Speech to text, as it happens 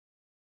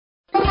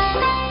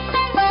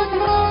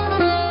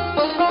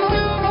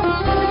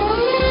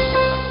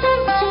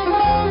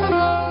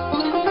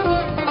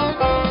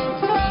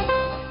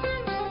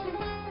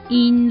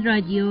این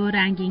رادیو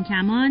رنگین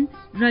کمان،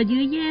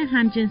 رادیوی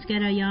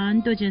همجنسگرایان،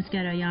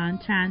 دوجنسگرایان،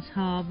 ترنس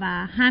ها و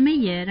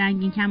همه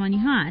رنگین کمانی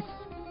ها است.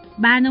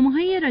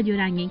 برنامه‌های رادیو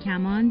رنگین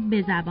کمان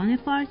به زبان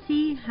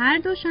فارسی هر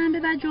دوشنبه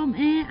و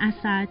جمعه از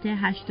ساعت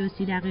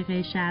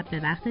 8:30 شب به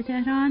وقت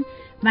تهران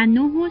و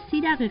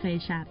 9:30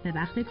 شب به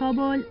وقت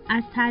کابل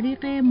از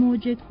طریق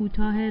موج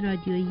کوتاه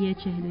رادیویی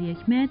 41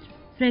 متر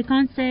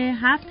فرکانس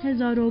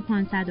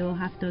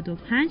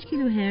 7575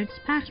 کیلوهرتز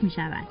پخش می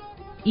شود.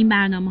 این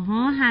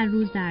برنامه‌ها هر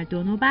روز در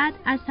 2 نوبت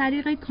از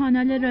طریق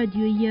کانال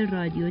رادیویی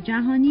رادیو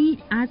جهانی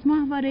از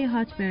ماهواره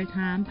هاتبرد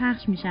هم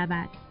پخش می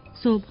شود.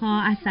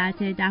 صبح‌ها از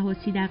ساعت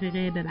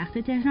 10:30 به وقت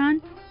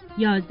تهران،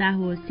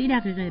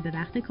 11:30 به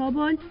وقت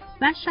کابل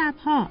و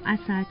شب‌ها از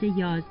ساعت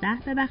 11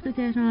 به وقت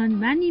تهران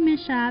و نیمه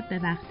شب به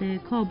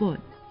وقت کابل.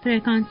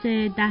 فرکانس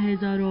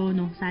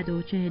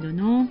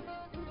 10949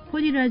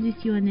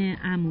 پولیرازیسیون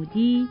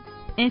عمودی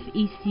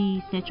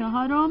FEC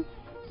 34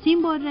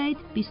 سیمبل ریت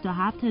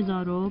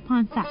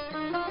 27500.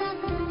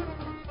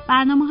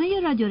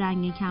 برنامه‌های رادیو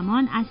رنگین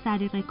کمان از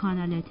طریق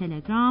کانال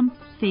تلگرام،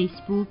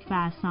 فیسبوک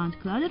و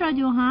ساندکلاود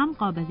رادیو هم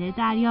قابل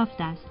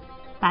دریافت است.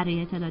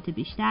 برای اطلاعات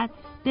بیشتر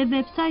به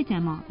وبسایت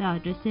ما به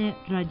آدرس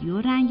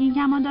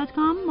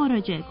radioranginkman.com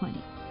مراجعه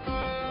کنید.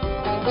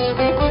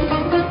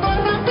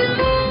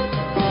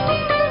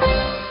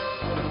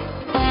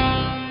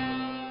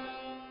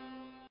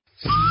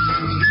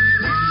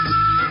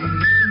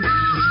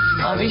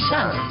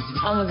 آویشن،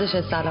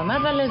 آموزش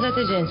سلامت و لذت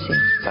جنسی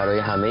برای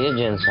همه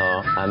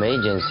جنس‌ها، همه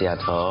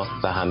جنسیت‌ها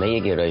و همه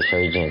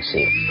گرایش‌های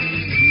جنسی.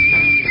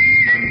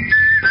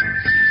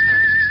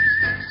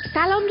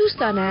 سلام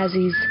دوستان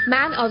عزیز،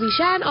 من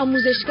آویشن،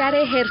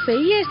 آموزشگر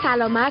حرفه‌ای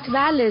سلامت و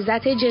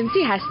لذت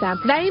جنسی هستم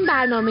و این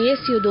برنامه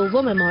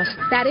 32 ماست.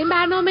 در این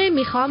برنامه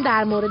میخوام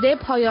در مورد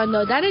پایان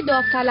دادن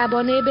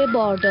داوطلبانه به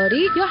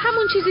بارداری یا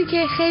همون چیزی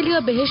که خیلی‌ها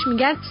بهش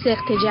میگن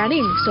سقط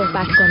جنین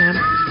صحبت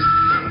کنم.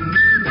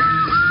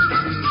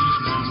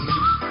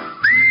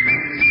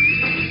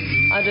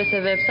 آدرس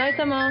وبسایت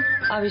ما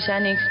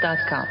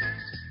avishanx.com.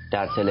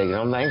 در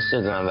تلگرام و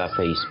اینستاگرام و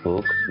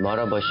فیسبوک ما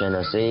را با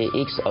شناسه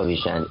X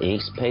آویشن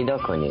X پیدا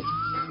کنید.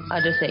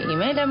 آدرس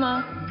ایمیل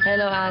ما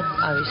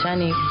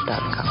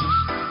hello@avishanx.com.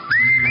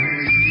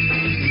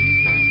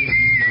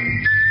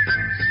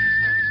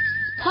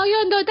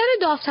 پایان دادن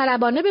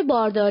داوطلبانه به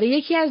بارداری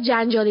یکی از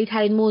جنجالی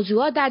ترین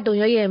موضوعات در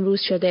دنیای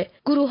امروز شده.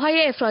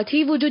 گروه‌های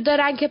افراطی وجود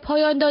دارند که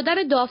پایان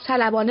دادن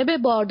داوطلبانه به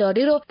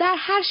بارداری رو در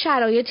هر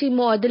شرایطی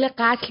معادل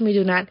قتل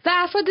می‌دونن و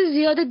افراد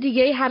زیاد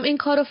دیگه هم این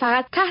کارو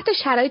فقط تحت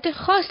شرایط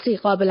خاصی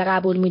قابل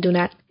قبول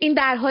می‌دونن. این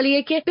در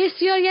حالیه که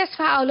بسیاری از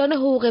فعالان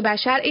حقوق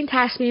بشر این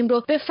تصمیم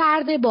رو به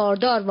فرد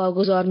باردار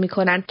واگذار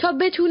می‌کنن تا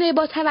بتونه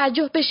با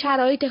توجه به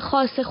شرایط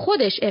خاص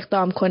خودش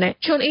اقدام کنه،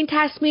 چون این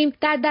تصمیم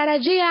در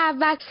درجه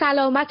اول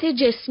سلامت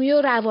جسمی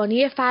و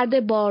روانی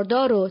فرد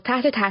باردار رو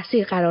تحت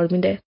تاثیر قرار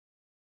میده.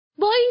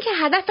 با اینکه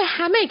هدف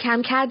همه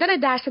کم کردن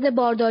درصد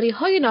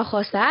بارداری‌های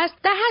ناخواسته است،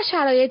 در هر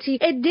شرایطی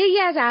عده‌ای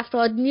از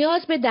افراد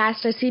نیاز به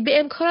دسترسی به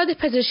امکانات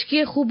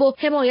پزشکی خوب و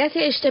حمایت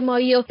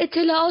اجتماعی و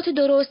اطلاعات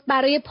درست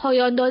برای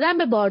پایان دادن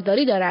به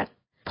بارداری دارند.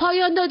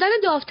 پایان دادن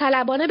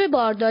داوطلبانه به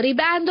بارداری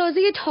به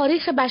اندازه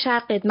تاریخ بشر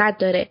قدمت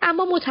داره،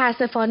 اما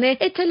متاسفانه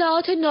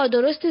اطلاعات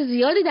نادرست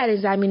زیادی در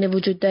این زمینه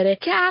وجود داره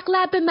که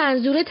اغلب به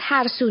منظور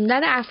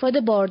ترسوندن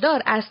افراد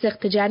باردار از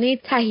سقط جنین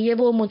تهیه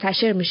و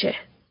منتشر میشه.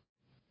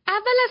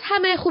 اول از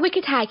همه خوبه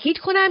که تاکید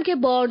کنم که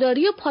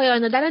بارداری و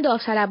پایان دادن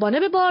داوطلبانه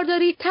به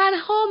بارداری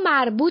تنها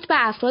مربوط به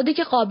افرادی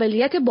که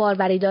قابلیت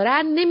باروری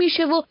دارن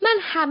نمیشه و من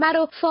همه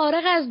رو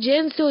فارغ از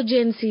جنس و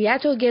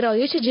جنسیت و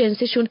گرایش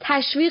جنسیشون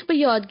تشویق به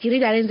یادگیری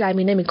در این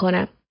زمینه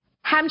میکنم.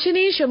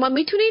 همچنین شما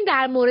میتونین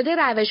در مورد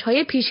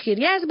روش‌های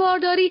پیشگیری از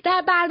بارداری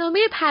در برنامه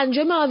 5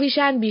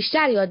 آویشن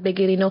بیشتر یاد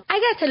بگیرین و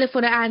اگر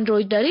تلفن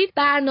اندروید دارید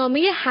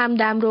برنامه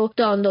هفتم رو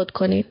دانلود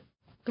کنین.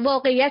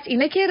 واقعیت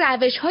اینه که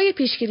روش‌های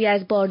پیشگیری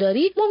از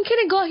بارداری ممکنه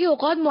گاهی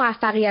اوقات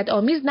موفقیت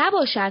آمیز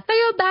نباشد و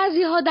یا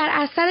بعضی‌ها در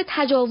اثر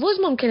تجاوز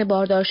ممکنه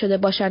باردار شده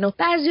باشن و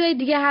بعضی‌های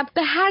دیگه هم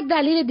به هر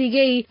دلیل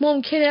دیگه‌ای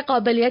ممکنه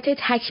قابلیت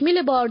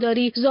تکمیل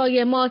بارداری،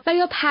 زایمان و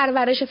یا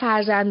پرورش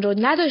فرزند رو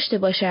نداشته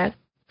باشن.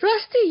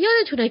 راستی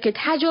یادتونه که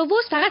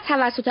تجاوز فقط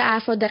توسط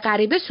افراد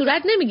غریبه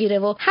صورت نمیگیره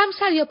و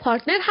همسر یا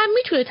پارتنر هم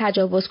میتونه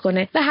تجاوز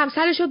کنه و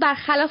همسرش رو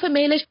برخلاف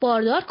میلش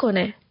باردار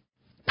کنه.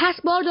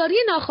 پس بارداری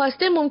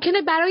ناخواسته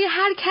ممکنه برای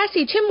هر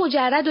کسی چه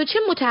مجرد و چه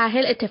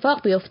متأهل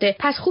اتفاق بیفته.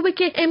 پس خوبه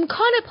که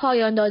امکان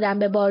پایان دادن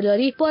به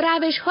بارداری با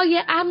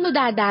روش‌های امن و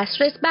در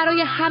دسترس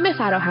برای همه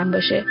فراهم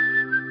باشه.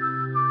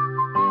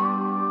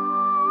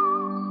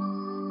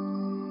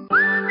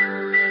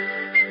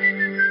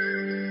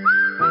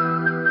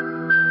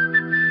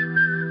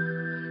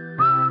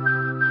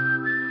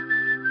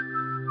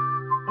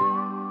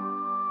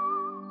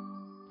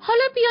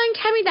 حالا بیاین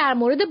کمی در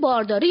مورد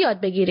بارداری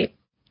یاد بگیریم.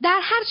 در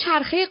هر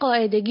چرخه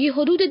قاعدگی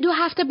حدود 2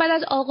 هفته بعد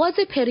از آغاز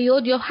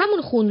پریود یا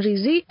همون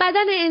خونریزی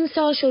بدن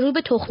انسان شروع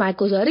به تخمک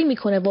گذاری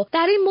میکنه و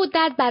در این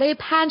مدت برای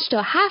 5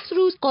 تا 7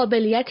 روز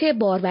قابلیت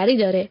باروری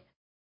داره.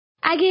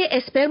 اگه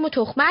اسپرم و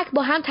تخمک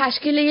با هم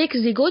تشکیل یک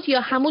زیگوت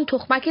یا همون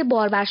تخمک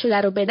بارور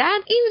شده رو بدن،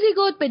 این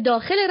زیگوت به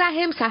داخل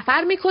رحم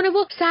سفر میکنه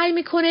و سعی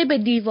میکنه به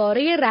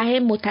دیواره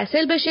رحم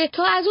متصل بشه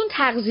تا از اون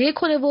تغذیه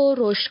کنه و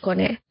رشد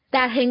کنه.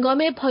 در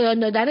هنگام پایان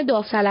دادن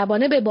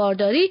داوطلبانه به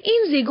بارداری،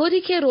 این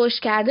زیگوتی که رشد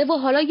کرده و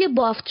حالا یه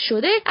بافت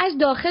شده از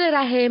داخل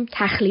رحم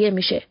تخلیه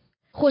میشه.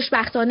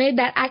 خوشبختانه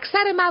در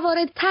اکثر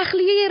موارد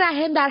تخلیه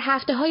رحم در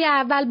هفته‌های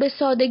اول به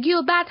سادگی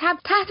و بعد هم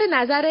تحت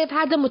نظر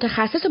فرد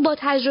متخصص با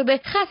تجربه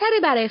خطری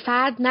برای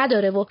فرد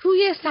نداره و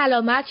روی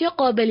سلامت یا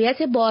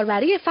قابلیت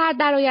باروری فرد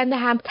در آینده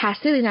هم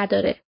تأثیری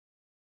نداره.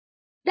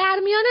 در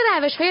میان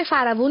روش‌های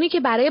فراوانی که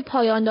برای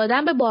پایان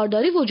دادن به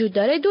بارداری وجود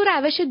داره، دو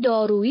روش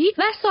دارویی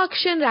و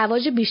ساکشن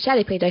رواج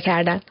بیشتری پیدا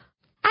کردن.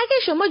 اگه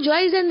شما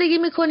جایی زندگی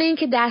میکنین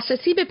که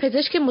دسترسی به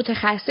پزشک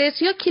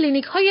متخصص یا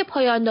کلینیک‌های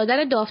پایان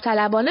دادن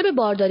داوطلبانه به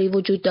بارداری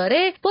وجود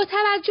داره، با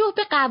توجه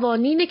به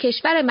قوانین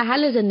کشور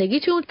محل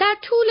زندگیتون در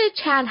طول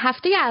چند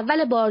هفته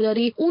اول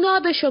بارداری اونا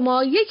به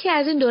شما یکی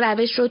از این دو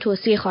روش رو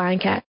توصیه خواهند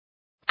کرد.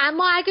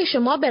 اما اگه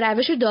شما به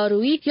روش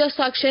دارویی یا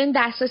ساکشن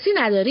دسترسی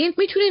ندارین،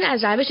 میتونین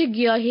از روش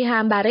گیاهی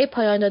هم برای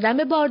پایان دادن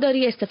به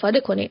بارداری استفاده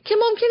کنین که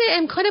ممکنه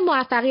امکان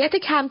موفقیت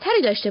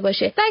کمتری داشته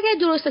باشه و اگه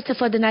درست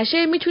استفاده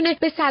نشه میتونه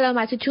به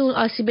سلامتیتون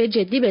آسیب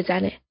جدی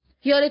بزنه.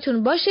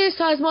 یادتون باشه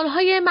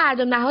سازمان‌های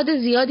مردم نهاد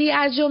زیادی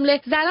از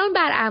جمله زنان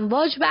بر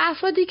امواج و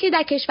افرادی که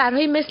در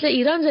کشورهای مثل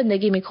ایران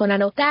زندگی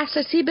میکنن و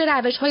دسترسی به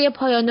روش‌های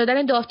پایان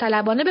دادن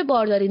داوطلبانه به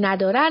بارداری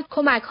ندارن،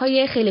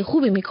 کمک‌های خیلی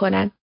خوبی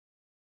میکنن.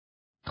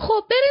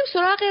 خب بریم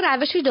سراغ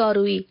روش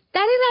دارویی.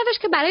 در این روش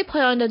که برای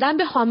پایان دادن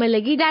به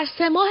حاملگی در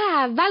 3 ماه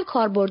اول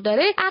کاربرد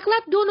داره،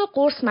 اغلب 2 نوع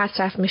قرص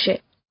مصرف میشه.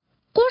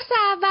 قرص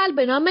اول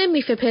به نام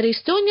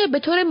میفپریستون یا به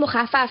طور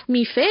مخفف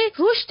میفه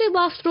رشد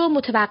بافت رو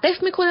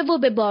متوقف میکنه و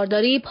به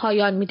بارداری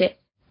پایان میده.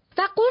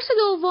 و قرص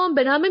دوم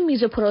به نام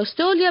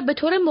میزوپروستول یا به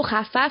طور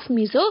مخفف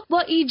میزو با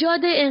ایجاد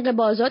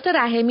انقباضات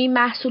رحمی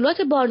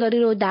محصولات بارداری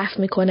رو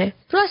دفع میکنه.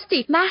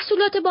 راستی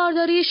محصولات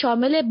بارداری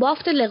شامل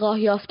بافت لقاح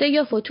یافته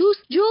یا فتوس،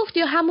 جفت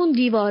یا همون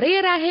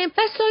دیواره رحم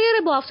و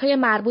سایر بافت‌های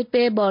مربوط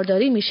به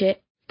بارداری میشه.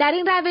 در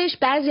این روش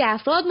بعضی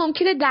افراد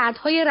ممکنه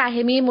دردهای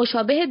رحمی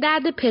مشابه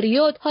درد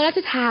پریود، حالت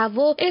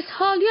تهوع،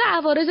 اسهال یا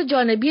عوارض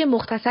جانبی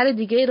مختصر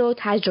دیگه رو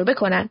تجربه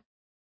کنن.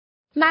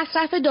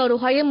 مصرف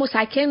داروهای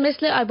مسکن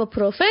مثل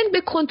آیبوپروفن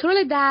به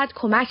کنترل درد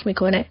کمک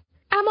میکنه.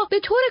 اما به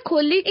طور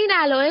کلی این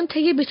علائم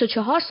طی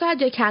 24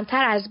 ساعت یا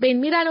کمتر از بین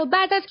میرن و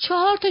بعد از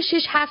 4 تا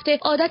 6 هفته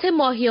عادت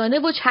ماهیانه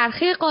و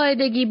چرخه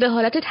قاعدگی به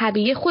حالت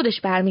طبیعی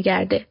خودش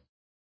برمیگرده.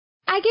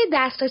 اگه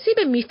دسترسی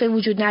به میفه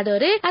وجود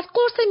نداره، از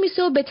قرص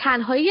میسو به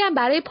تنهایی هم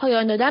برای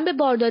پایان دادن به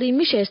بارداری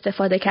میشه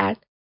استفاده کرد.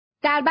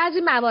 در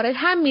بعضی موارد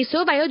هم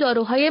میسو و یا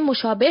داروهای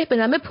مشابه به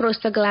نام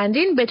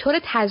پروستاگلاندین به طور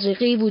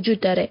تزریقی وجود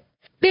داره.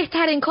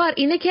 بهترین کار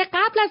اینه که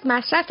قبل از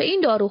مصرف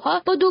این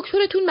داروها با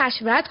دکترتون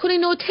مشورت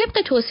کنین و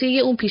طبق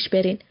توصیه اون پیش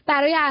برین.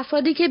 برای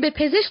افرادی که به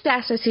پزشک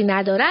دسترسی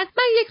ندارن،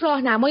 من یک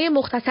راهنمای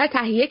مختصر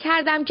تهیه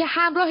کردم که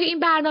همراه این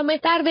برنامه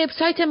در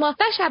وبسایت ما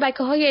و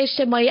شبکه‌های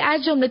اجتماعی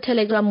از جمله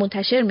تلگرام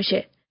منتشر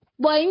میشه.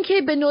 با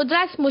اینکه به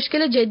ندرت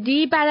مشکل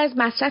جدی بعد از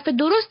مصرف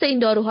درست این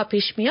داروها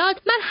پیش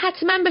میاد، من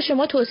حتما به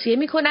شما توصیه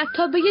میکنم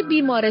تا به یک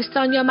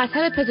بیمارستان یا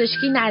مطب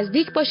پزشکی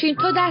نزدیک باشین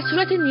تا در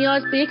صورت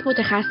نیاز به یک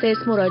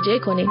متخصص مراجعه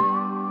کنین.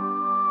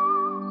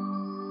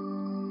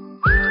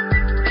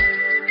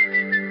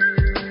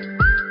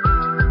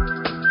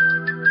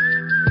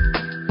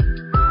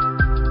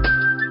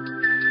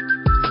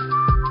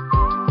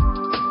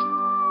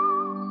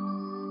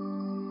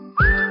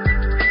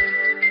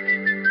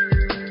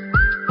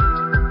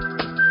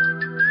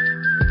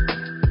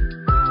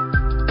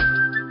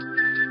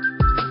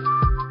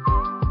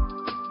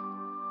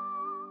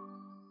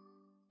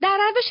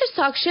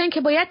 ساکشن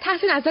که باید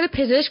تحت نظر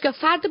پزشک یا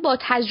فرد با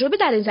تجربه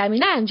در این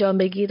زمینه انجام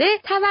بگیره،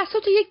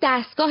 توسط یک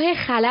دستگاه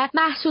خلا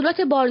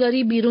محصولات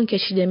بارداری بیرون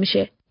کشیده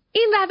میشه.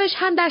 این روش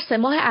هم در 3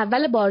 ماه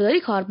اول بارداری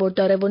کاربرد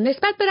داره و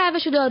نسبت به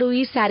روش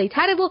دارویی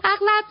سریع‌تره و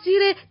اغلب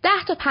زیر 10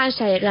 تا 5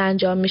 دقیقه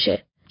انجام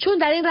میشه. چون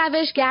در این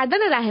روش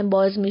گردن رحم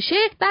باز میشه،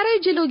 برای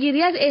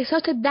جلوگیری از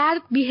احساس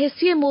درد،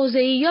 بی‌حسی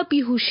موضعی یا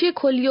بیهوشی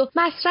کلی و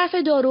مصرف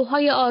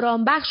داروهای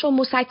آرامبخش و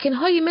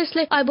مسکن‌هایی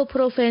مثل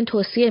آیبوپروفن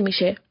توصیه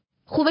میشه.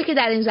 خوبه که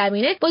در این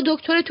زمینه با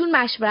دکترتون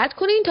مشورت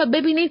کنین تا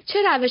ببینید چه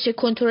روش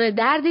کنترل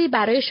دردی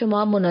برای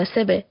شما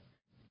مناسبه.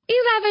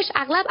 این روش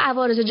اغلب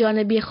عوارض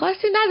جانبی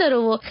خاصی نداره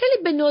و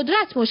خیلی به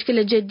ندرت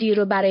مشکل جدی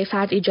رو برای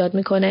فرد ایجاد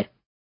میکنه.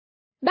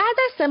 بعد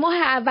از 3 ماه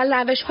اول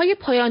روش‌های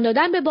پایان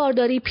دادن به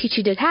بارداری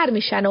پیچیده‌تر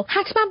میشن و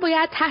حتما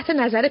باید تحت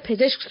نظر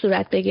پزشک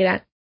صورت بگیرن.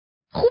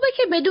 خوبه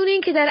که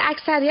بدونین که در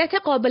اکثریت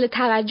قابل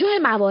توجه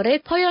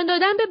موارد پایان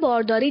دادن به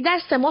بارداری در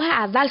 3 ماه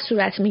اول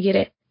صورت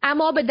میگیره.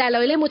 اما به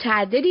دلایل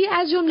متعددی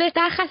از جمله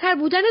در خطر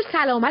بودن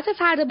سلامت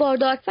فرد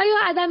باردار و یا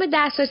عدم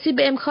دسترسی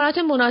به امکانات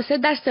مناسب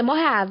در 3 ماه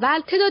اول،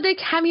 تعداد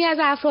کمی از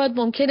افراد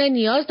ممکنه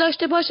نیاز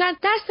داشته باشند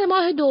در 3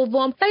 ماه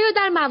دوم و یا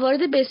در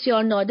موارد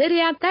بسیار نادری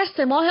هم در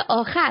 3 ماه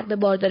آخر به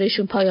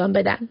بارداریشون پایان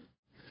بدن.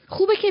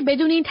 خوبه که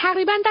بدونین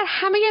تقریباً در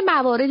همه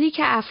مواردی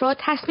که افراد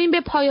تصمیم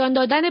به پایان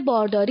دادن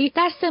بارداری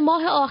در 3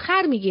 ماه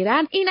آخر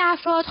میگیرن، این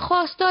افراد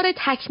خواستار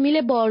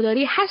تکمیل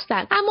بارداری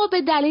هستند، اما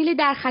به دلیل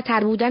در خطر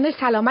بودن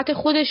سلامت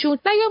خودشون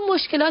و یا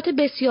مشکلات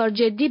بسیار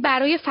جدی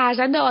برای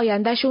فرزند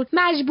آیندهشون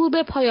مجبور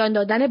به پایان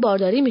دادن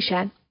بارداری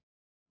میشن.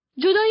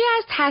 جدای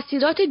از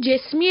تأثیرات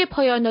جسمی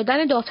پایان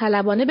دادن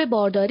داوطلبانه به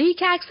بارداری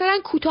که اکثراً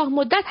کوتاه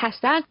مدت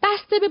هستند،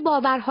 بسته به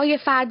باورهای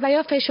فرد و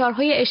یا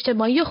فشارهای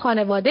اجتماعی و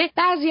خانواده،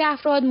 بعضی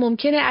افراد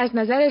ممکنه از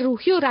نظر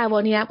روحی و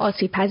روانی هم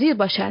آسیب‌پذیر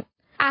باشند.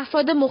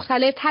 افراد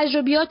مختلف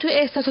تجربیات و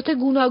احساسات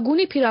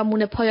گوناگونی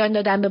پیرامون پایان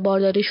دادن به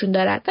بارداریشون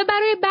دارند و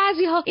برای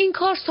بعضی‌ها این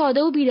کار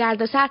ساده و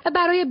بی‌دردسر و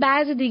برای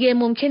بعضی دیگه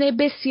ممکنه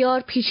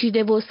بسیار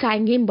پیچیده و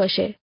سنگین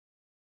باشه.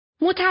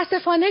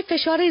 متاسفانه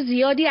فشار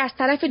زیادی از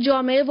طرف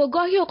جامعه و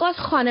گاهی اوقات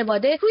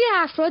خانواده روی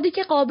افرادی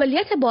که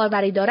قابلیت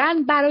باروری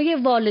دارن برای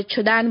والد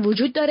شدن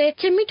وجود داره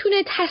که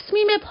میتونه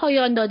تصمیم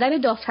پایان دادن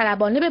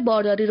داوطلبانه به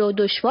بارداری رو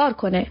دشوار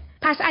کنه.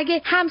 پس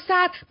اگه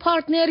همسر،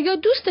 پارتنر یا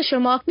دوست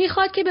شما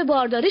میخواد که به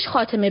بارداریش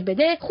خاتمه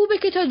بده، خوبه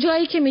که تا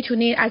جایی که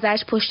میتونین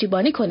ازش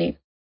پشتیبانی کنین.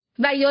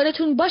 و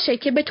یادتون باشه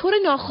که به طور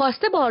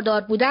ناخواسته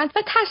باردار بودن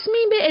و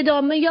تصمیم به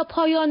ادامه یا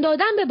پایان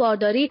دادن به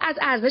بارداری از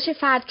ارزش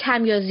فرد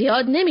کم یا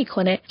زیاد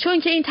نمیکنه، چون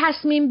که این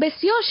تصمیم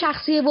بسیار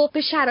شخصیه و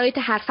به شرایط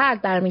هر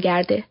فرد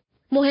برمیگرده.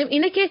 مهم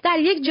اینه که در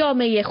یک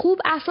جامعه خوب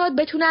افراد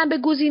بتونن به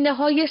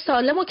گزینه‌های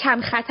سالم و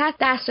کم خطر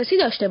دسترسی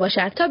داشته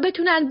باشن تا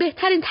بتونن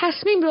بهترین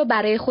تصمیم رو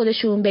برای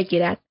خودشون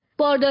بگیرن.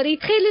 بارداری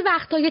خیلی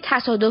وقتای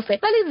تصادفه،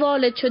 ولی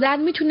والد شدن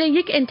میتونه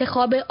یک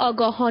انتخاب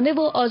آگاهانه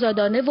و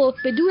آزادانه و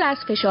به دور از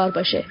فشار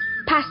باشه.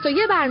 پس تا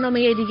یه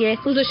برنامه دیگه،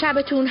 روز و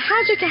شبتون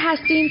هر جا که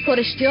هستین پر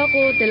اشتیاق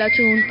و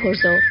دلاتون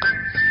پرذوق.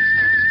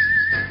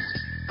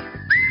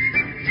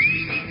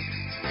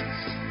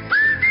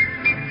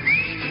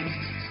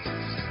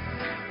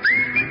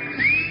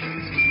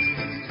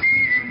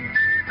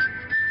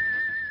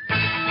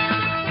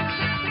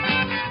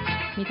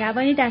 می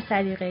توانید از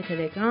طریق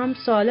تلگرام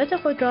سوالات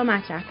خود را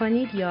مطرح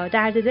کنید یا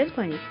درد دل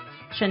کنید.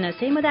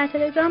 شناسه ما در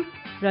تلگرام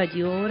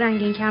رادیو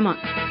رنگین کمان.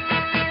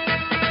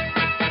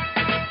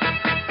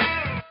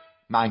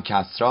 من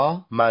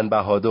کسرا. من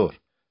بهادر.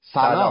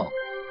 سلام.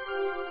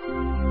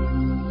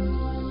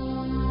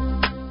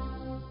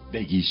 به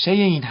گیشه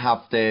این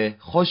هفته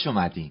خوش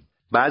اومدین.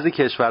 بعضی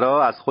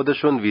کشورها از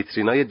خودشون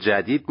ویترینای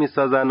جدید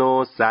میسازن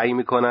و سعی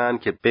میکنن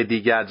که به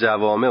دیگر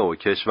جوامع و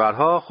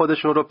کشورها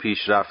خودشون رو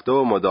پیشرفته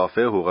و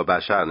مدافع حقوق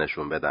بشر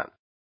نشون بدن.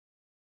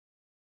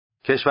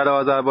 کشور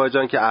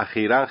آذربایجان که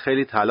اخیراً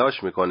خیلی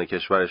تلاش میکنه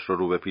کشورش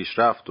رو به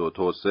پیشرفت و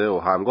توسعه و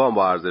همگام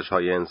با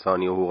ارزش‌های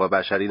انسانی و حقوق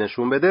بشری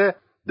نشون بده،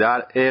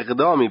 در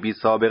اقدامی بی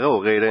سابقه و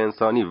غیر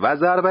انسانی و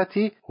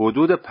ضربتی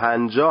حدود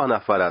 50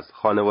 نفر از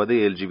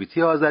خانواده LGBT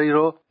آذری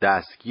رو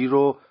دستگیر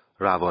و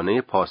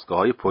روانه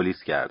پاسگاه‌های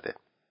پلیس کرده.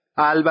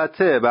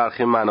 البته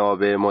برخی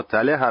منابع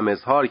مطلع هم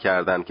اظهار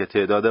کردند که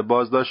تعداد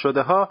بازداشت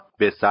شده ها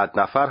به 100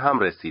 نفر هم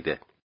رسیده.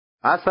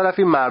 از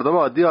طرفی مردم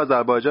عادی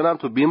آذربایجان هم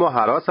تو بیم و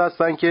هراس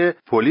هستن که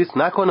پلیس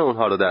نکنه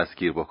اونها رو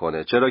دستگیر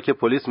بکنه، چرا که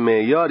پلیس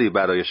معیاری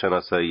برای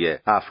شناسایی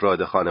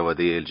افراد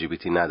خانواده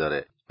LGBT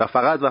نداره و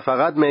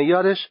فقط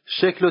معیارش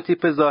شکل و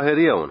تیپ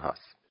ظاهری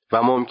اونهاست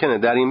و ممکنه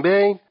در این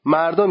بین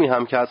مردمی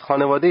هم که از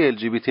خانواده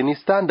LGBT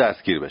نیستن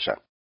دستگیر بشن.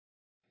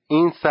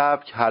 این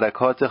سبک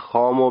حرکات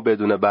خام و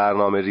بدون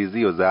برنامه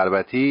ریزی و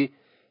ضربتی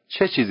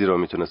چه چیزی رو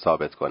میتونه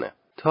ثابت کنه؟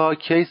 تا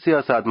کی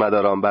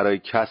سیاستمداران برای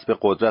کسب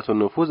قدرت و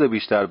نفوذ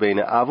بیشتر بین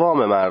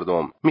عوام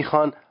مردم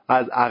میخوان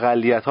از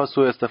اقلیت‌ها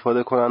سوء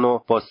استفاده کنن و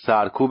با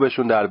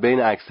سرکوبشون در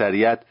بین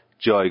اکثریت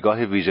جایگاه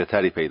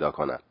ویژه‌تری پیدا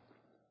کنن؟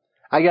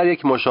 اگر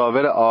یک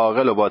مشاور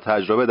عاقل و با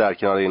تجربه در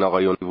کنار این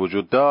آقایون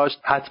وجود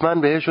داشت، حتما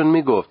بهشون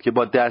میگفت که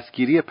با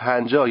دستگیری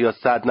 50 یا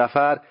 100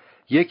 نفر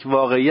یک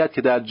واقعیت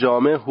که در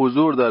جامعه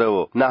حضور داره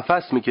و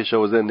نفس میکشه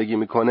و زندگی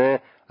میکنه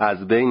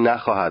از بین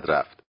نخواهد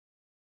رفت.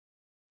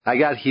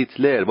 اگر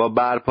هیتلر با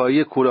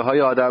برپایی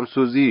کوره‌های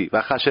آدمسوزی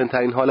و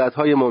خشن‌ترین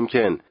حالت‌های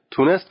ممکن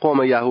تونست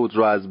قوم یهود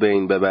رو از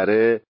بین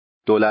ببره،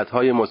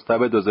 دولت‌های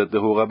مستبد و ضد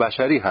حقوق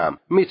بشری هم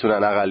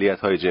میتونن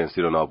اقلیت‌های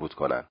جنسی رو نابود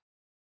کنن.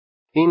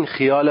 این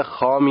خیال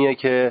خامیه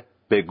که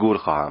به گور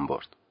خواهم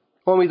برد.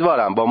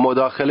 امیدوارم با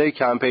مداخله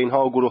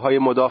کمپین‌ها و گروه‌های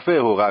مدافع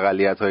حقوق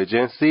اقلیت‌های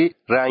جنسی،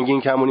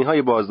 رنگین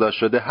کمونی‌های بازداشت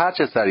شده هر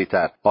چه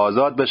سریعتر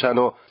آزاد بشن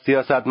و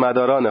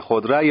سیاستمداران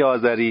خودرأی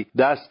آذری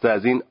دست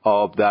از این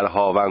آب در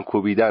هاون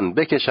کوبیدن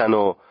بکشن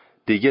و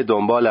دیگه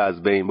دنبال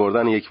از بین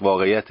بردن یک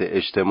واقعیت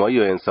اجتماعی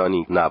و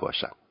انسانی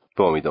نباشن.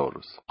 به امید اون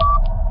روز.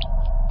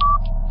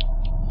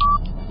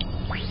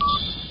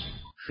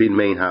 فیلم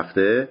این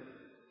هفته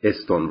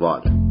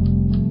استونوال.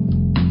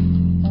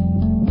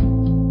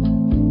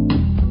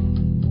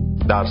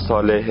 در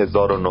سال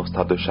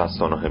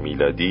 1969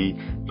 میلادی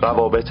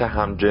روابط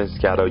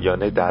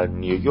همجنسگرایانه در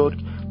نیویورک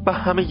و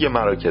همه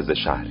مراکز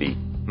شهری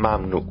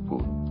ممنوع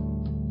بود.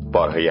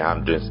 بارهای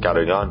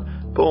همجنسگرایان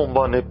به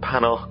عنوان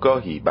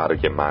پناهگاهی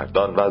برای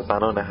مردان و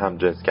زنان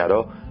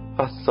همجنسگرا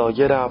و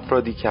سایر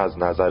افرادی که از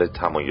نظر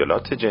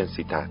تمایلات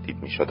جنسی تهدید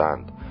می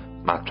شدند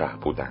مطرح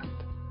بودند.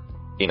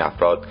 این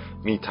افراد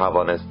می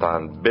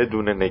توانستند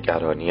بدون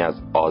نگرانی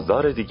از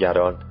آزار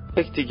دیگران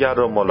یکدیگر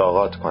را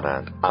ملاقات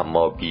کنند،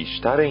 اما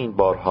بیشتر این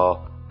بارها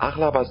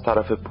اغلب از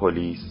طرف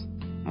پلیس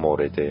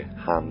مورد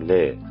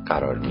حمله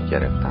قرار می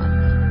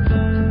گرفتند.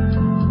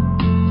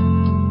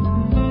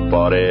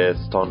 بار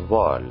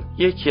استونوال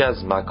یکی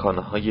از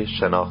مکانهای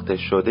شناخته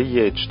شده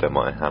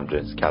اجتماع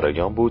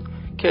همجنسگرایان بود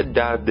که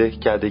در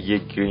دهکده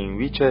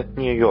گرینویچ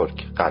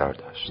نیویورک قرار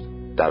داشت.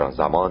 در آن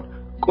زمان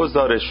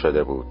گزارش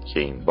شده بود که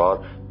این بار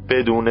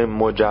بدون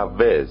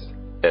مجوز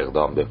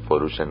اقدام به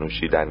فروش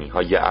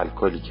نوشیدنی‌های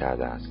الکلی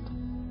کرده است.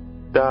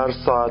 در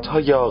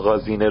ساعت‌های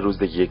آغازین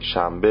روز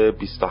یکشنبه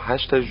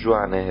 28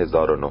 ژوئن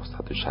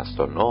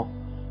 1969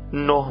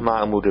 9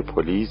 مأمور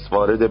پلیس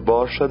وارد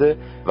بار شده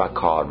و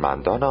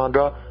کارمندان آن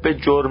را به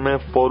جرم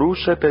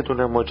فروش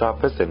بدون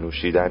مجوز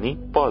نوشیدنی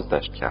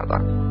بازداشت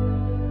کردند.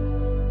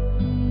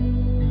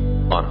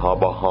 آنها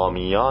با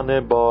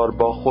حامیان بار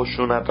با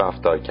خشونت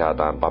رفتار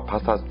کردند و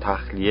پس از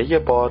تخلیه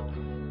بار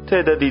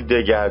تعدادی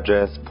دیگر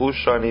جنس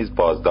پوش را نیز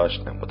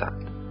بازداشت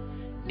نمودند.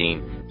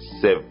 این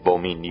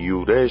سومین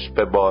یورش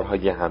به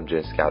بارهای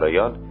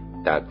همجنسگرایان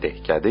در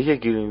دهکده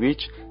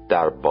گرینویچ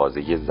در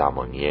بازه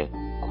زمانی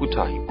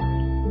کوتاهی بود.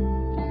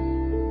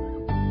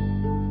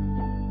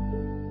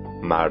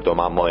 مردم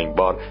اما این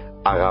بار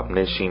عقب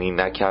نشینی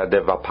نکرده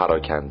و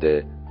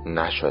پراکنده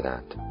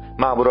نشدند.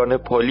 ماموران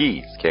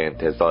پلیس که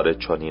انتظار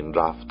چنین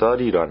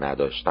رفتاری را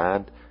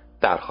نداشتند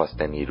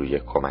درخواست نیروی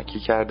کمکی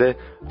کرده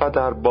و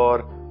در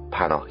بار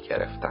پناه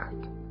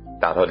گرفتند،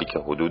 در حالی که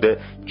حدود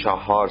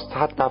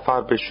 400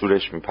 نفر به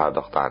شورش می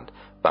پرداختند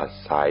و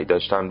سعی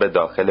داشتند به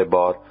داخل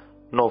بار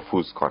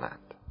نفوذ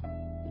کنند.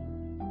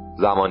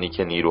 زمانی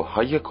که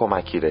نیروهای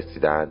کمکی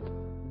رسیدند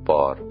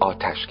بار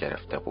آتش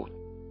گرفته بود.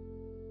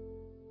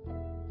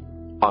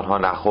 آنها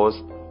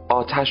نخست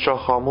آتش را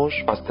خاموش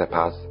و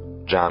سپس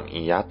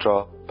جمعیت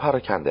را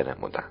پراکنده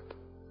نمودند.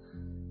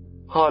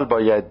 حال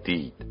باید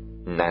دید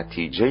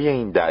نتیجه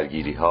این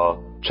درگیری ها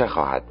چه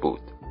خواهد بود.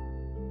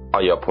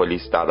 آیا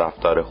پلیس در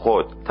رفتار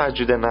خود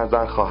تجدید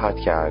نظر خواهد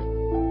کرد؟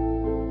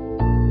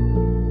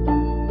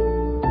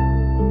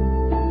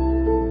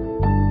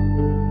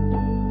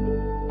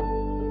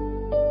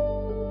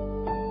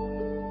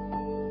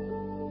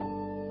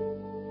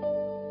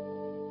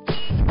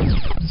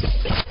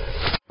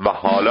 و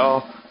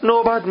حالا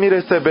نوبت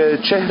میرسه به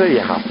چهره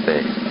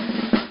هفته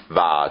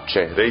و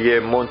چهره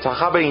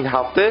منتخب این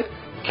هفته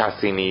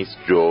کسی نیست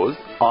جز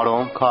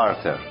آرون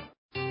کارتر.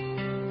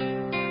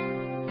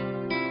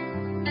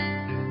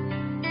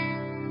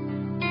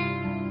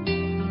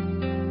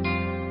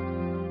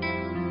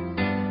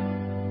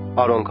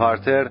 آرون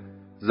کارتر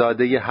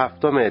زاده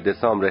 7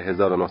 دسامبر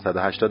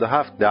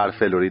 1987 در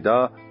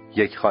فلوریدا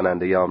یک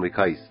خواننده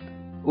آمریکایی است.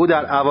 او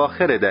در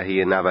اواخر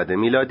دهه 90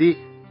 میلادی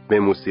به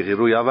موسیقی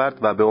روی آورد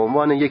و به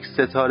عنوان یک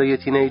ستاره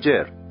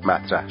تینیجر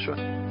مطرح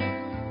شد.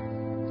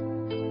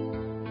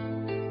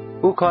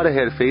 او کار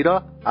حرفه‌ای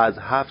را از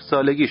 7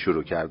 سالگی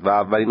شروع کرد و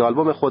اولین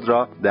آلبوم خود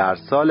را در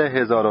سال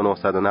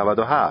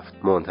 1997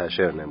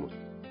 منتشر نمود.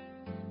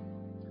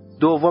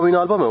 دومین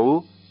آلبوم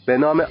او به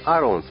نام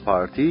آرونز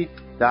پارتی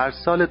در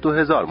سال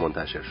 2000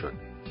 منتشر شد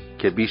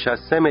که بیش از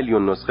 3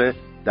 میلیون نسخه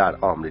در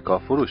آمریکا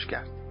فروش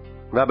کرد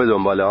و به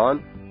دنبال آن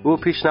او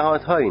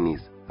پیشنهادهایی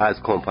نیز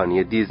از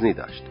کمپانی دیزنی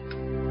داشت.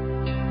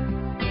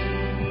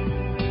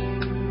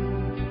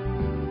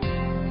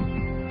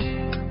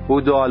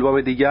 او 2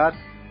 آلبوم دیگر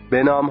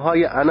به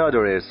نامهای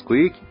Another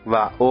Earthquake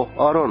و اوه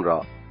آرون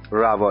را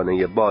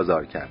روانه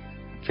بازار کرد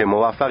که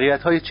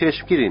موفقیت‌های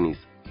چشمگیری نیز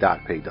در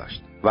پی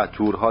داشت و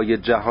تورهای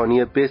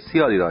جهانی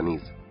بسیاری را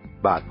نیز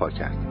برپا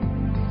کرد.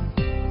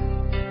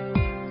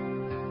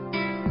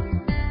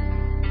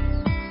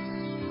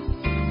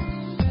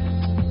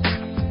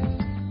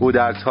 او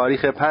در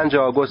تاریخ 5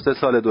 آگوست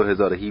سال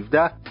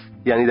 2017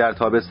 یعنی در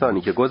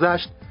تابستانی که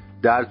گذشت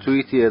در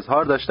توییتی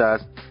اظهار داشته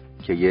است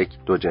که یک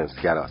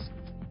دوجنسگراست.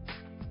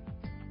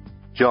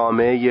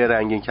 جامعه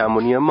رنگین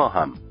کمانی ما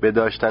هم به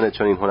داشتن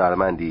چنین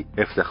هنرمندی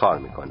افتخار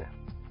میکنه.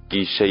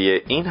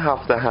 گیشه این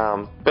هفته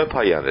هم به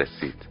پایان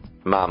رسید.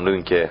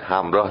 ممنون که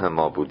همراه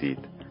ما بودید.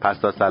 پس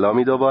تا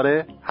سلامی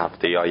دوباره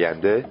هفته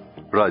آینده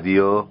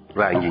رادیو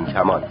رنگین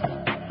کمان.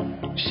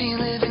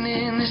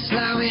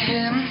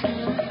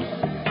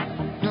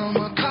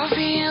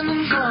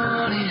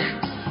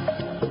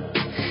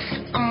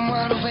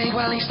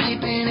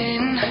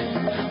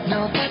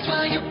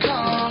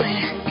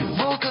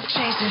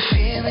 Chasing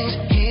feelings,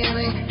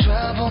 healing,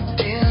 trouble,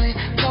 dealing,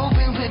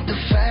 coping with the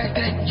fact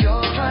that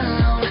you're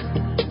alone.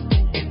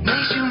 It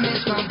makes you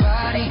miss my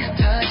body,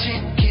 touch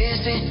it,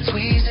 kiss it,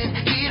 squeeze it.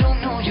 You don't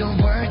know your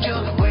worth,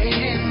 you're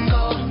waiting,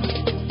 go.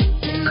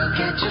 Look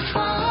at you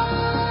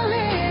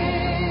falling.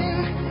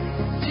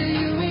 Do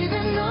you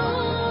even know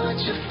what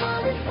you're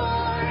falling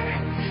for?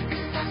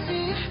 'Cause I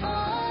see you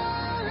falling.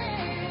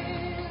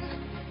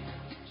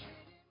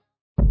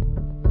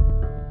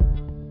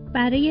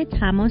 برای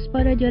تماس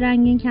با رادیو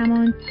رنگین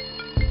کمان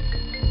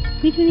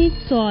میتونید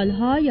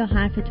سوالها یا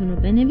حرفتون رو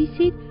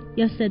بنویسید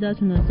یا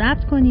صداتون رو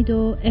ضبط کنید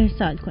و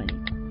ارسال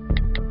کنید.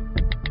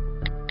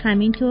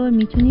 همینطور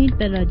میتونید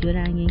به رادیو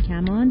رنگین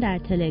کمان در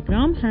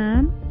تلگرام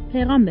هم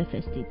پیغام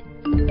بفرستید.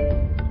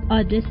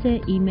 آدرس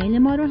ایمیل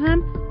ما رو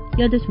هم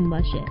یادتون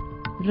باشه: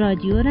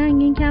 رادیو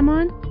رنگین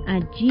کمان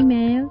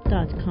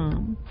 @gmail.com.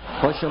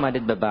 خوش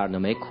اومدید به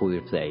برنامه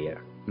کویر پلیر.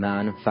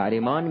 من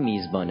فریمان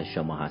میزبان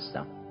شما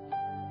هستم.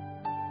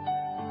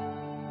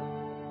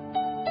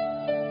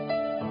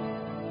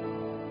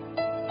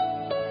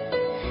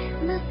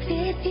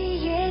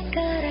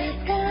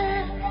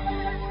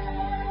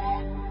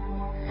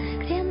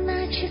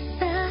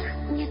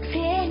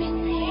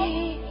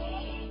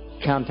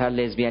 کمتر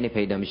لزبیانی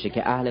پیدا میشه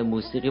که اهل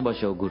موسیقی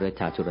باشه و گروه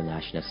تتو رو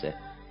نشناسه.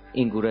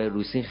 این گروه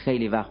روسی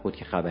خیلی وقت بود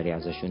که خبری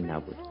ازشون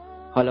نبود.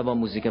 حالا با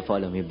موزیک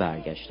فالومی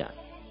برگشتن.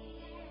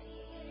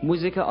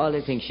 موزیک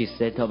All I Think She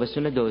Said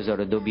تابستون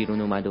 2002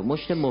 بیرون اومد و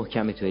مشت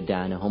محکمی توی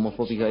دهن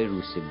هوموفوبیکای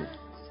روسی بود.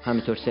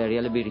 همینطور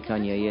سریال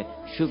بریتانیایی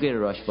شوگر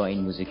راش با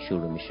این موزیک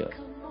شروع میشد.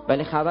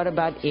 ولی خبر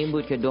بعد این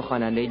بود که 2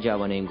 خواننده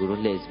جوان این گروه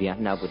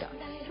لزبیان نبودن.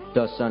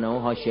 داستانا و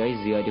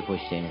حاشیه‌های زیادی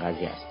پشت این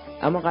قضیه است.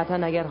 اما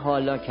قطعا اگر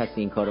حالا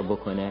کسی این کارو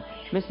بکنه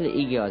مثل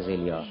ایگی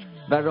آزالیا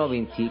و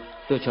رابین تیک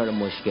دچار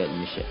مشکل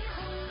میشه.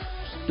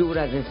 دور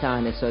از این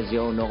صحنه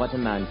سازی‌ها و نقاط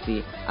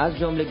منفی از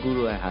جمله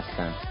گروه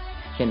هستن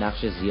که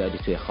نقش زیادی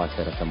توی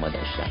خاطرات ما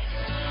داشتن.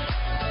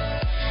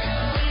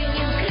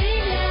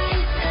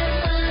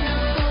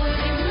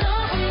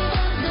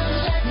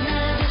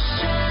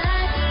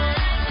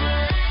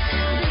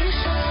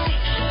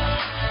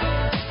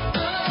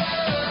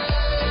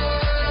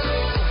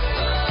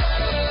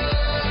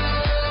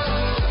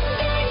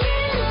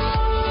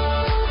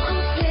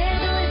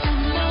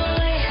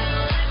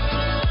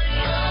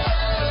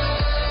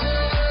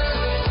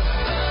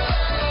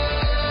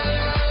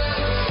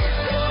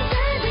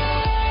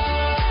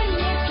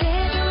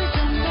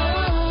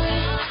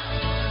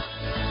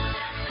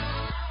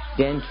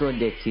 دنترو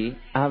دتی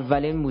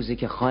اولین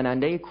موزیک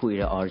خواننده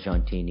کویر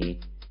آرژانتینی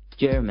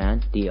جرمن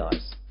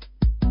دیاز.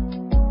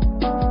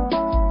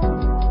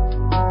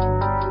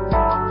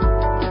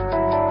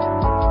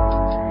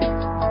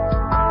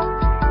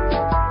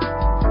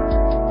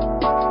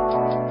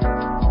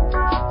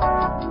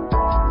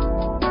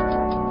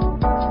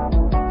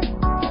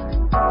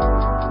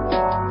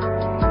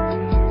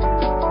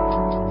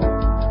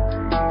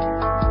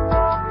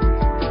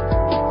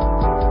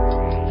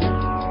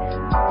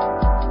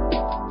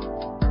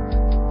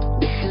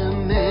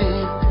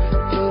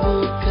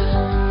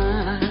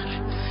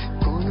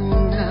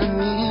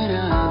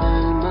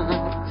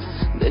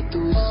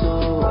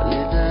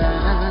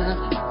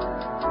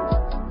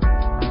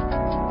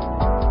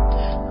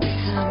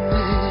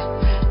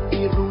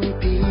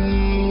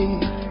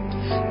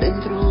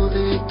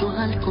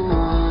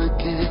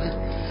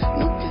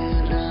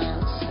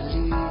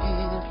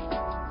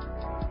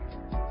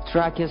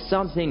 ترک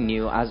Something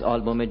New از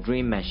آلبوم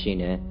دریم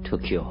ماشین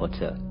توکیو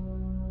هتل.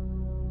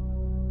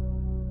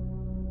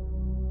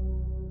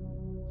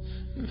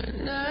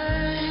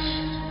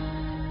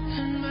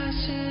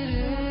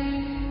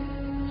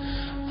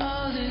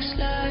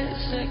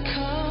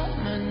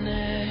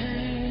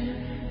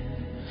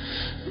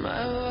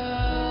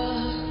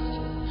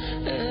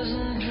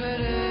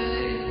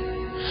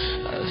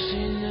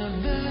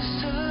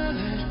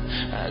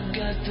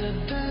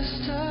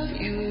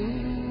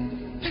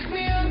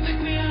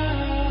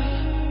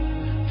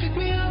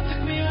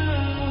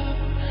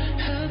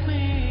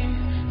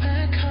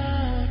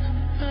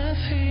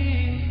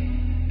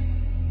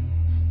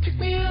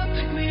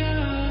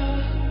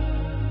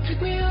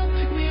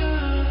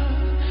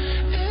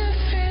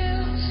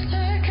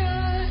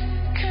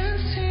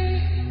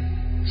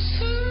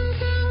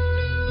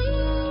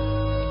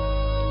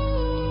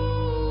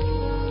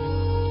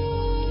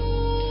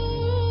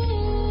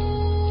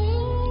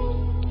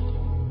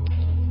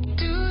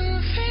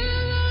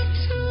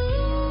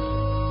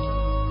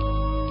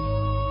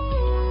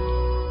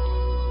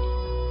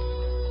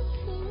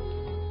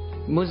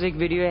 موزیک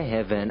ویدیو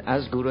هیون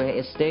از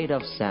گروه State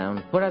of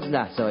Sound پر از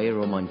لحظه‌های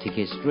رمانتیک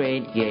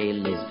استریت گی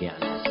لزبیان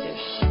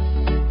هستش.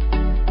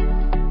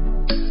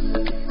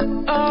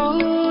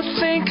 Oh,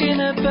 thinking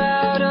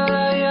about all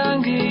our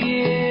younger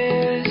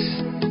years,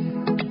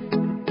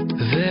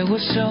 there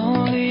was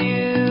only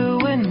you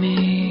and me.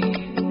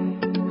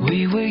 We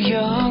were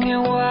young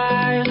and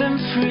wild and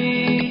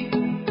free.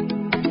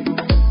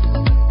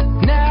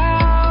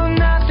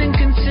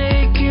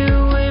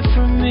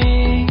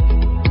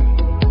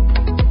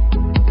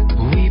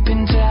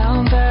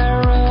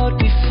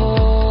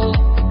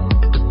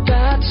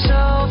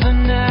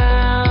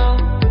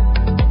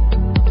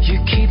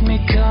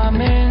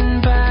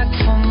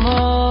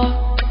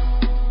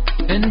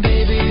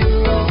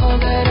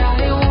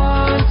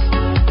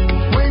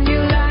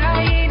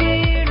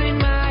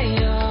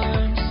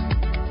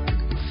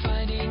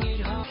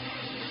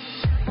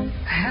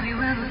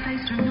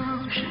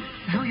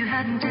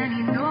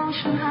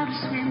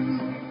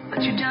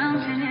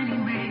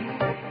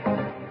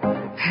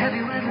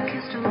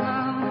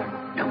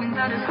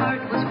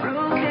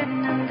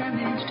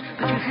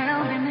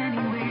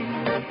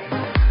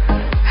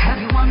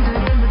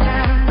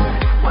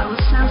 Why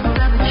was sounds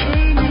forever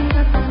changing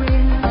up the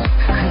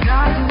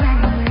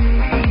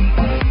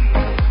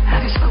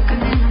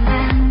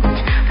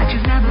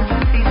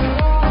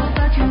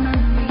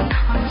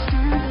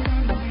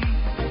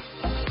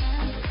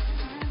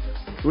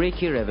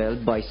ریکی رول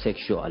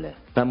بایسکشواله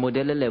و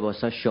مدل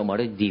لباساش شما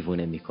رو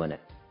دیوونه میکنه.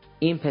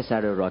 این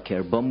پسر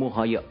راکر با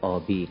موهای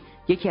آبی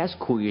یکی از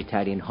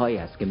کویرترین هایی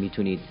است که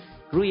میتونید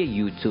روی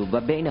یوتیوب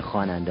و بین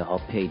خواننده ها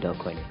پیدا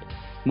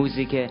کنید.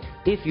 موزیک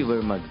If You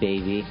Were My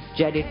Baby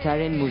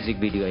جدیدترین موزیک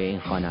ویدیوی این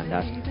خواننده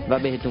است و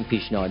بهتون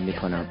پیشنهاد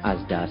میکنم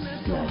از دست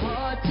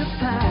ندید.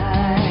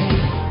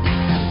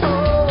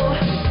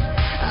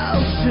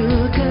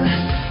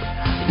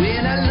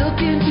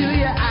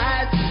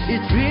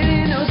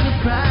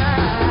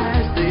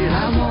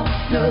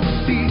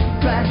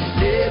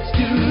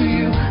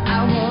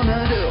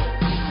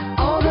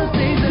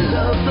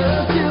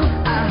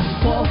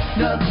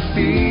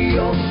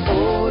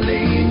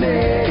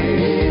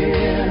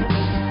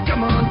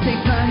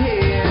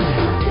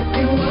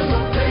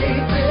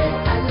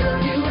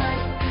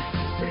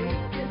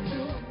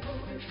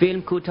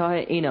 فیلم کوتاه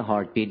این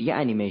هارتبیت یه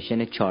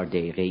انیمیشن 4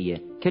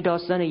 دقیقه‌ایه که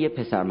داستان یه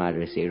پسر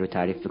مدرسه‌ای رو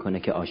تعریف کنه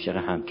که عاشق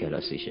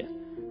همکلاسیشه.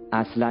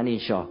 اصلاً این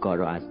شاهکار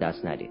رو از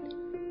دست ندید.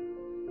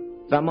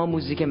 و ما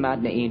موزیک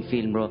متن این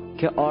فیلم رو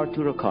که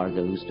آرتورو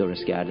کاردلوس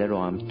درست کرده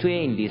رو هم توی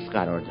این لیست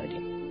قرار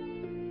دادیم.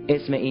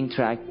 اسم این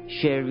ترک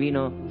شروین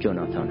و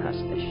جوناتان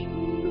هستش.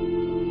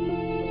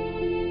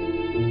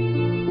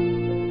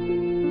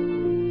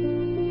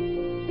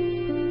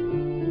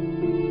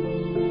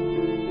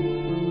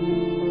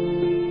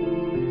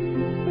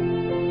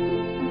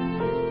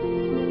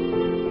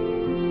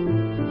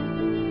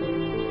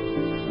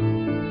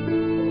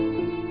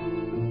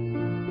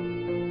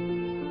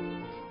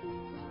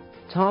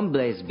 تام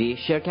بلیزبی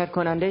شرکت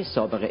کننده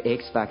سابق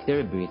اکس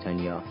فاکتور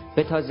بریتانیا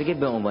به تازگی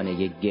به عنوان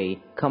یک گی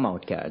کام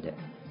اوت کرده.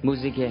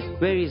 موزیک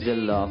Where Is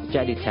The Love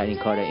جدیدترین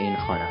کار این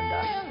خواننده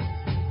است.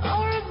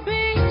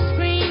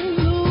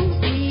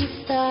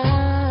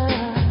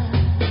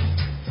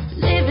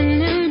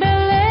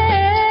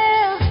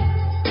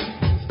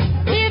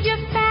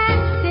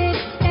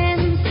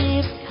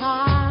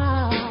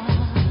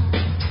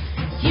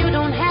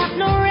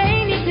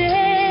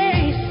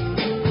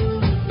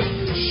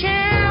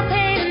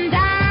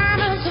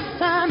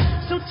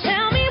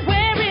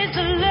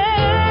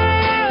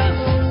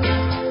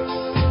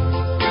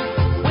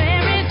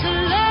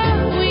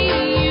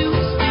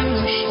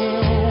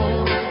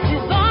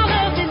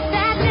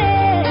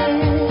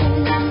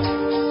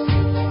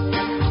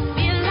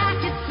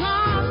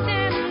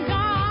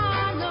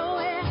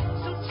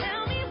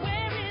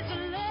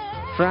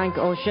 فرانک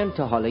اوشن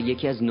تا حالا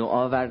یکی از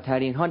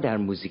نوآورترین ها در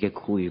موزیک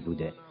کویر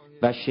بوده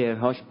و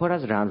شعرهاش پر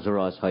از رمز و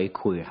رازهای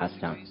کویر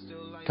هستن،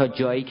 تا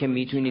جایی که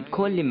میتونید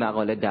کلی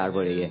مقاله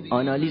درباره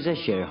آنالیز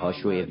شعرهاش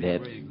روی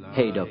وب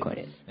پیدا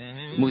کنید.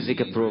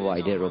 موزیک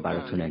پرووایدر رو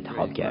براتون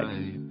انتخاب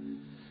کردیم.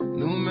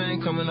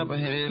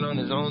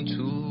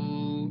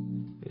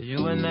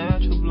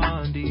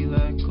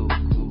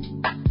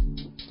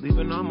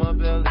 Sleeping on my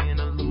belly in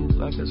a loop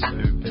like a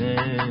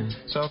serpent.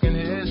 Talking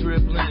heads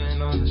rippling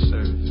on the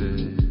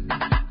surface.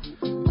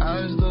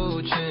 Eyes low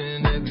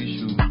chin, every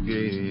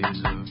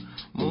shoegazer.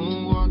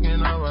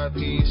 Moonwalking R.I.P.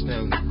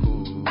 Stanley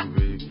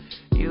Kubrick.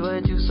 You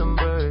went to some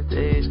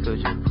birthdays,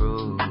 could you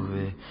prove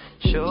it?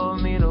 Show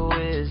me the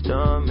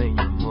wisdom in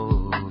your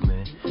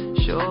movement.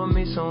 Show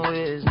me some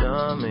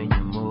wisdom in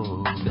your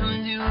movement.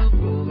 Feelings you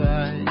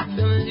provide,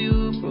 feelings you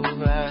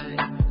provide.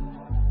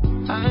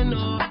 I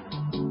know.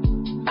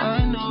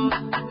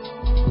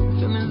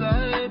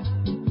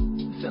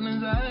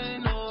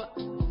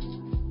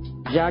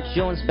 جک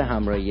جونز به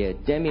همراه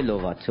دمی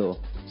لوواتو،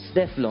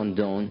 استف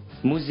لوندون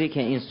موزیک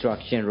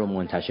اینستراکشن رو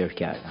منتشر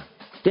کردن.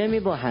 دمی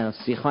با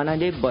هالسی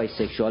خواننده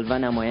بایسکشوال و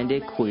نماینده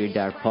کویر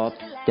در پاپ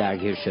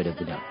درگیر شده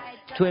بودن.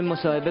 تو این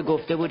مصاحبه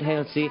گفته بود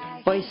هالسی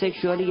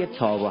بایسکشوالی یه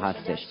تابو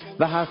هستش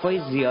و حرفای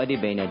زیادی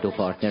بین دو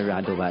پارتنر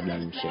رد و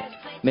بدل میشه،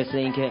 مثل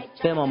اینکه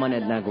به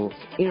مامانت نگو،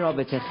 این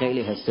رابطه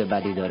خیلی حس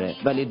بدی داره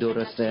ولی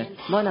درسته،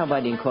 ما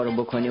نباید این کارو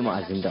بکنیم و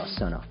از این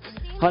داستانا.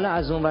 حالا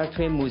از اونور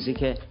توی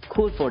موزیک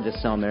Cool for the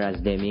Summer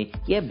از دمی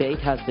یه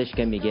بیت هستش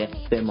که میگه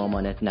به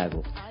مامانت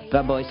نگو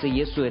و باعث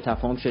یه سوء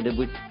تفاهم شده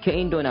بود که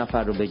این دو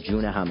نفر رو به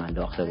جون هم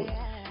انداخته بود.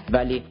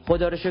 ولی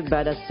خدا رو شکر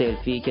بعد از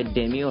سلفی که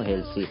دمی و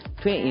هالسی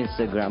توی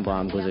اینستاگرام با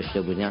هم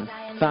گذاشته بودن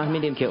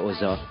فهمیدیم که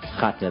اوضاع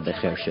ختم به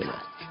خیر شده.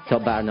 تا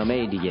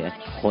برنامه دیگه،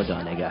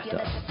 خدا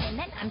نگهدار.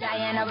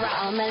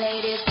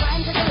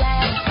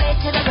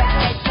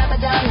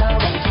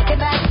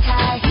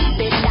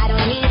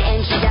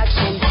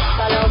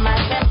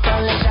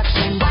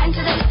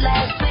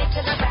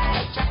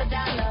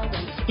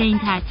 به این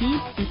ترتیب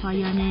به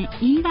پایان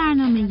این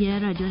برنامه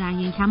رادیو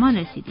رنگین کمان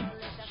رسیدیم.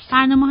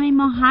 برنامه‌های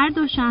ما هر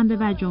دوشنبه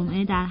و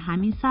جمعه در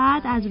همین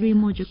ساعت از روی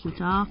موج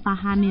کوتاه و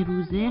همین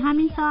روزه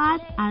همین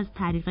ساعت از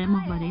طریق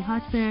ماهواره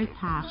هاتبرد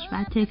پخش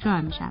و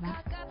تکرار می‌شود.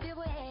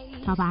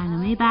 تا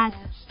برنامه بعد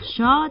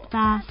شاد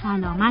و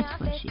سلامت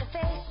باشید.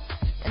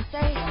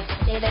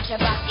 Say that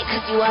you're bossy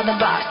cause you are the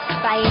boss.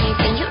 Buy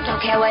anything, you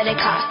don't care what it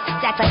costs.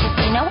 Act like a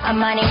casino, I'm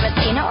Monte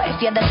Rustino. If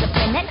you're the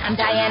dependent, I'm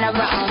Diana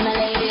Ross. All my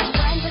ladies,